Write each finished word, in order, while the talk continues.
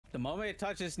The moment it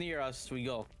touches near us, we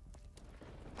go.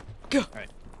 Go. All right.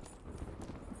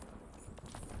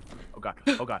 Oh god.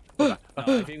 Oh god. Oh god.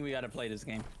 No, I think we gotta play this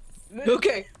game.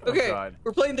 Okay. Okay. God.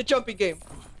 We're playing the jumping game.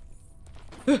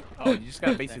 Oh, you just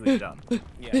gotta basically jump.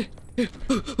 Yeah.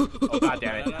 Oh god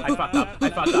damn it. I fucked up. I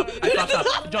fucked up. I fucked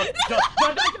up. Jump. Jump.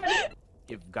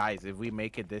 Jump. If we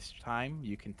make it this time,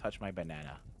 you can touch my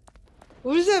banana.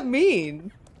 What does that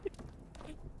mean?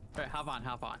 All right, hop on,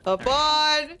 hop on. Up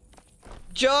on.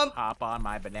 Jump. Hop on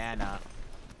my banana.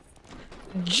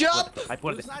 Jump. I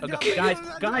put it. not Okay, jumping.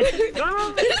 guys.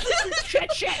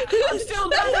 Shit. I'm still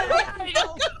down.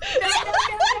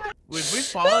 If we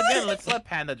fall again, let's let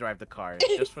Panda drive the car,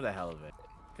 just for the hell of it.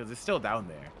 Because it's still down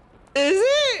there. Is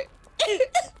it?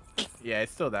 Yeah,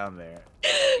 it's still down there.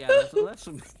 Yeah, let's let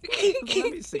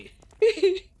me see.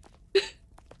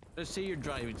 Let's see your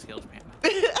driving skills, Panda.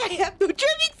 I have no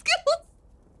driving skills.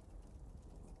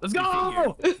 Let's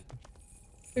go!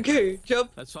 Okay,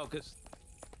 jump. Let's focus.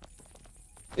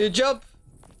 You jump.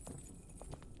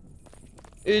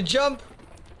 You jump.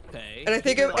 Okay. And I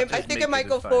think it might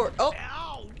go forward. Oh.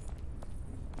 Ow!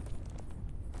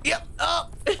 Yep. Oh.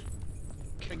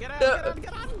 Get on! There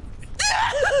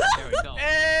we go.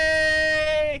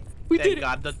 Hey! We Thank did it.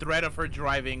 God, the threat of her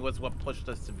driving was what pushed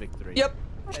us to victory. Yep.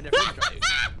 And if we're driving.